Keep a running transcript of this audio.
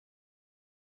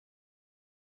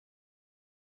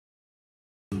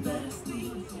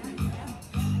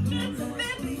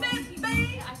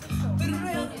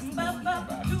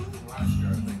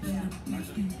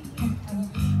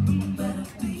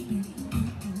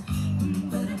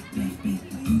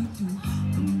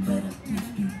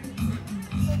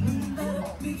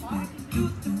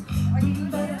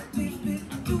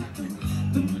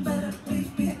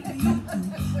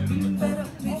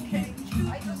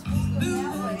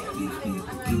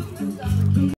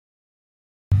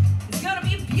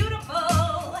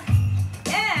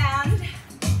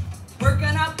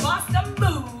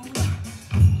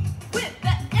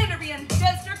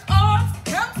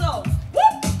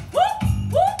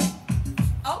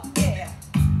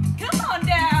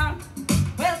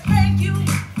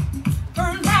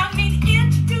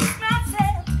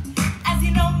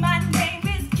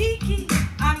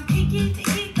Kiki the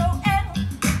Eco-Elf.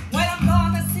 When I'm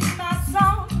gonna sing my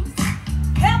songs,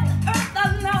 help the earth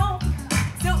alone.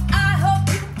 So I hope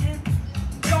you can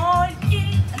join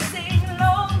in and sing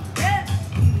along. Yeah.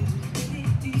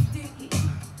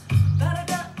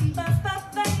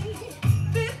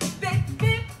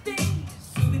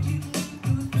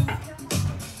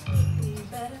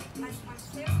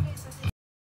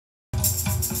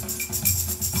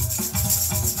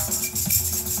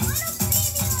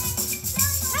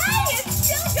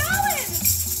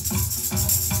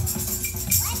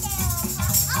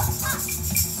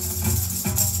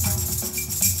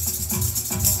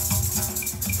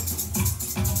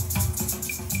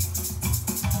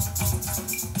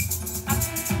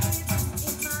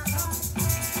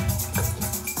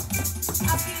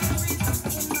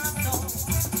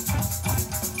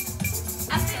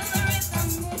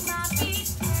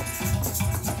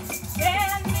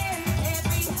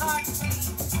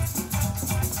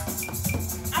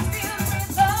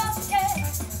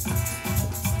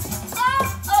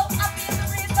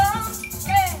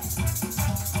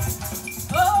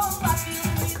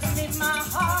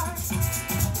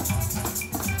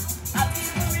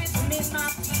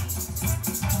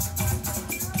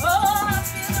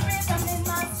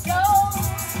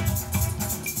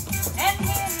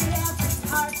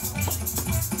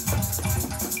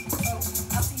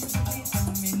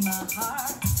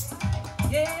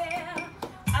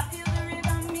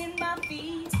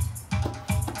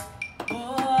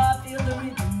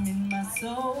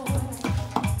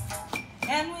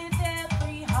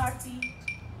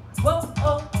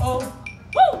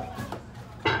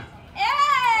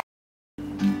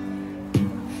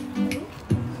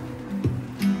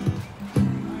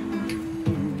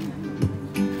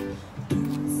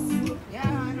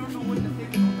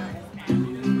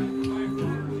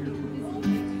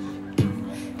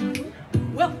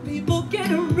 Well, people get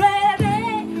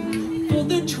ready for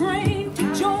the train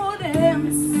to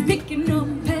Jordan, picking up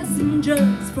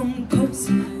passengers from coast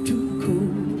to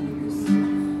coast.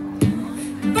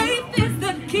 Faith is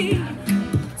the key,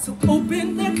 so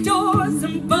open the doors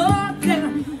and bud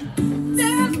them.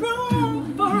 There's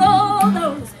room for all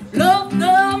those love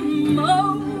the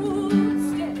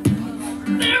most.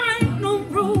 There ain't no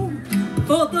room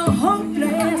for the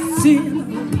hopeless sinner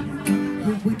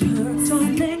who would hurt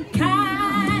on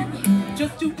mankind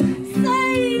just to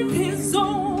save his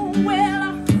own.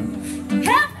 Well,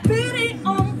 have pity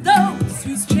on those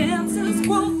whose chances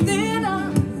grow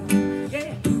thinner.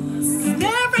 Yeah,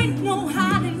 there ain't no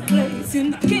hiding place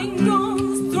in the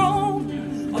kingdom's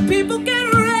throne, or people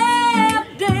get ready.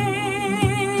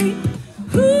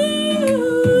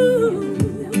 Ooh,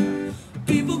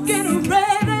 people get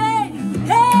ready.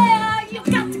 Yeah, you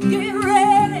got to get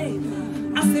ready.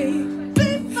 I say,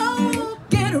 people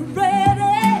get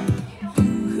ready.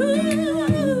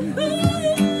 Ooh,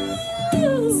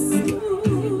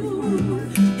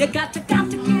 you got to get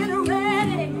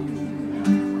ready.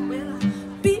 Well,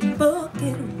 people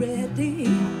get ready.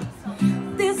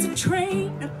 There's a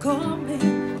train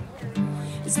a-coming.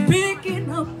 It's picking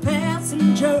up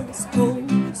passengers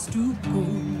coast to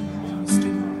coast.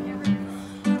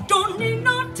 Don't need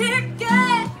no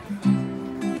ticket.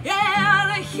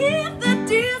 Yeah, to hear the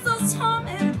diesels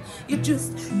humming. You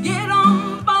just get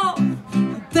on board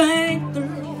and thank the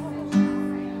Lord.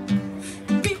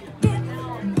 People get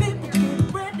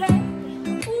ready.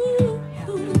 Ooh,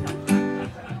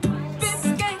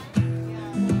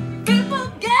 people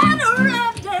get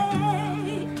ready.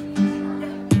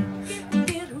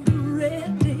 Get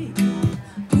ready.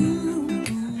 Ooh.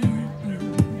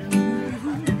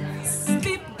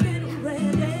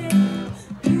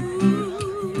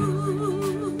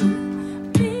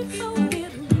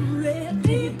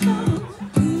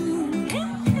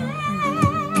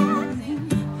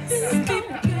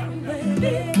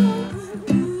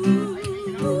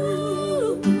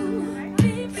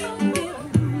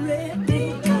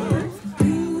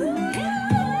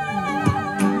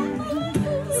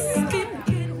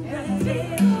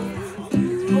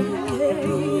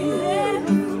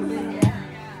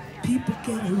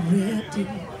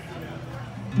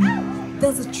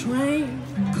 train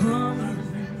coming.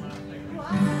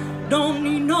 Don't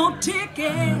need no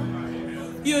ticket.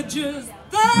 You just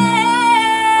thank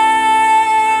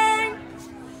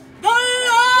the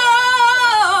Lord.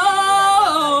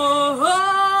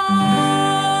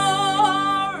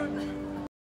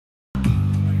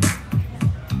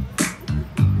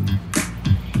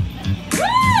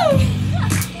 Woo!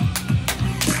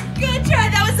 Good try.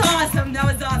 That was awesome. That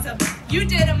was awesome. You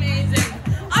did amazing.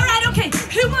 All right, okay.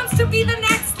 Who wants to be the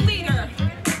next leader?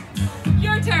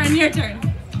 Your turn, your turn.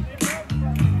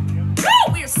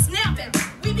 Woo! We're snapping.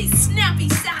 We be snappy,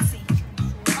 sassy.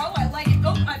 Oh, I like it.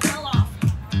 Oh, I fell off.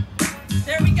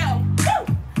 There we go. Woo!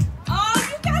 Oh,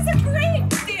 you guys are great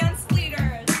dance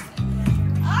leaders.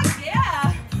 Oh,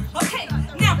 yeah. Okay,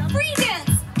 now free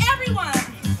dance, everyone.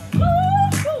 Woo!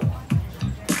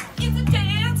 It's a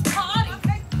dance party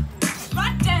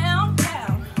right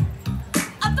downtown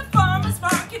at the Farmers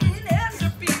Market in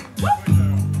Enderby. Woo!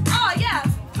 Oh, yeah.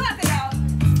 Clap it out.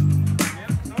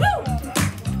 Woo!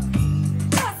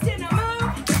 Busting a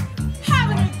move,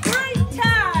 having a great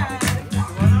time.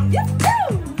 Yahoo!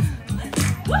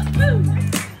 Woohoo!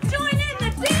 Join in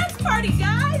the dance party,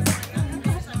 guys.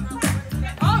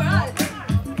 All right.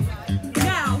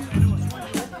 Now,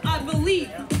 I believe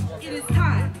it is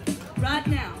time right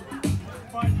now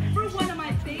for one of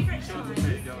my favorite songs,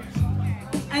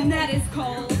 and that is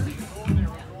called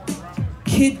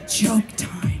Kid Joke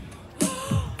Time.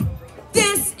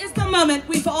 This is the moment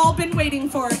we've all been waiting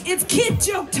for. It's Kid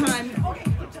Joke Time.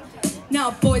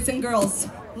 Now, boys and girls,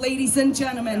 ladies and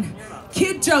gentlemen,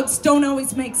 kid jokes don't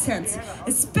always make sense,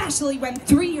 especially when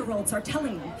 3-year-olds are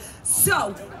telling them.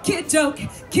 So, kid joke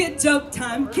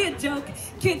time, kid joke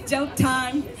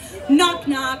time. Knock,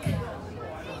 knock.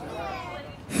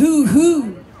 Hoo,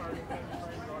 hoo.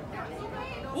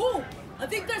 Ooh, I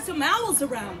think there's some owls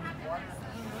around.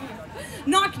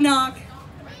 Knock, knock.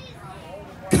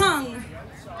 Kung.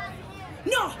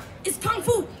 No, it's Kung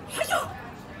Fu. Hi-ya.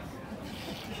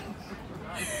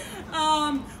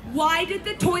 Why did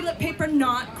the toilet paper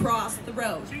not cross the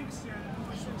road?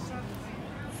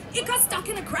 It got stuck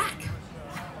in a crack.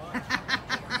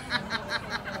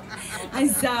 I'm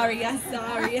sorry, it's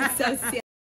so silly.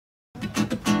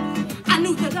 I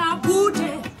knew that I would.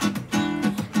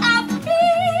 I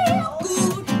feel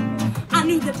good. I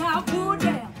knew that I would.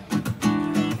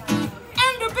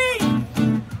 Enderby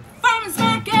Farmers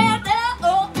Market.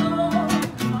 Oh, oh.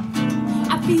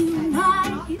 I feel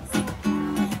nice,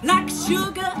 like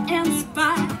sugar and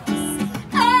spice.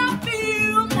 I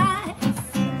feel nice,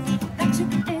 like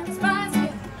sugar and spice.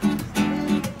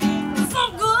 So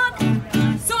good,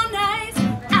 so nice,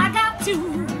 I got to.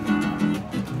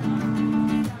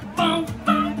 Boom,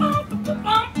 boom, boom, boom,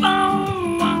 boom,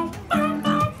 boom, boom,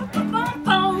 boom,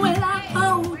 boom. When I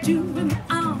hold you in my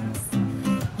arms,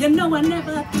 you know I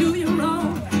never do you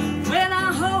wrong. When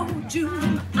I hold you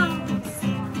in my arms,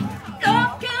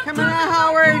 Come on,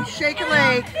 Howard, shake a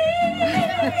leg.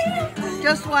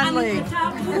 Just one leg. I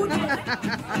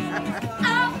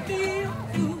feel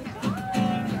good.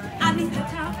 I need the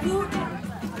top food.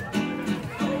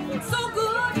 So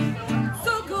good,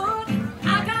 I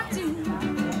got to.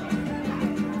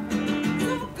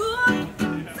 So good,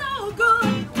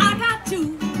 I got to.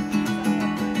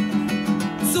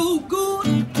 So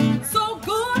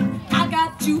good, I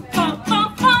got to. Pump,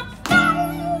 pump, pump, pump.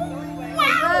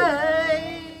 Wow.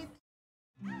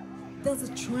 There's a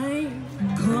train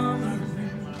coming.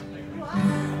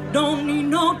 Don't need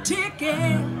no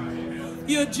ticket.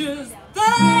 You're just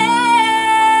there.